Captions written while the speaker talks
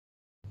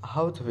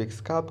How to fix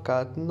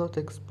CapCut not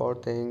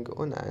exporting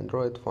on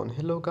Android phone.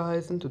 Hello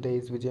guys, in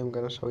today's video I'm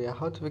gonna show you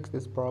how to fix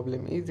this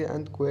problem easy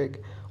and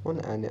quick on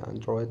any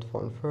Android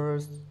phone.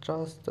 First,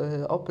 just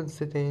open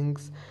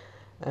settings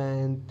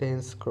and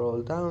then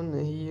scroll down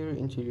here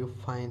until you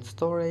find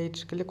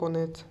storage, click on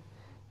it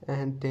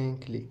and then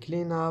click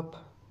clean up.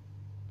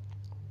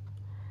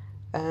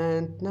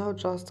 And now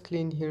just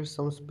clean here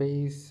some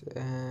space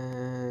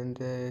and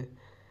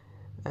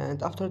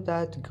after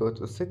that go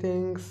to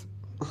settings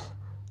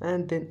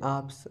and then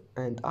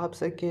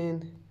apps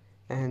again,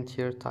 and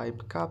here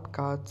type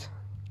CapCut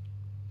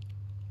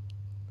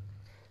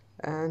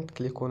and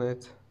click on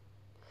it,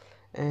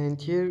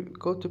 and here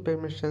go to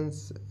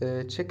permissions,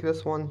 check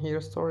this one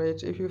here,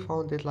 storage. If you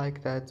found it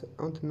like that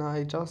on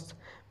deny, just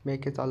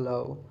make it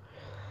allow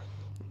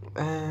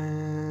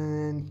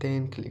and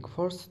then click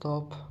for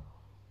stop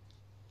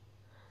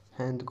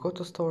and go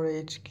to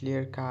storage,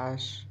 clear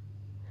cache,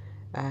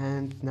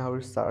 and now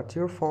restart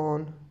your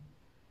phone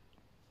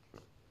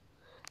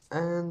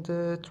and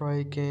try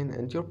again,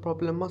 and your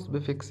problem must be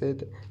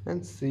fixed.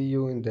 And see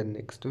you in the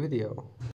next video.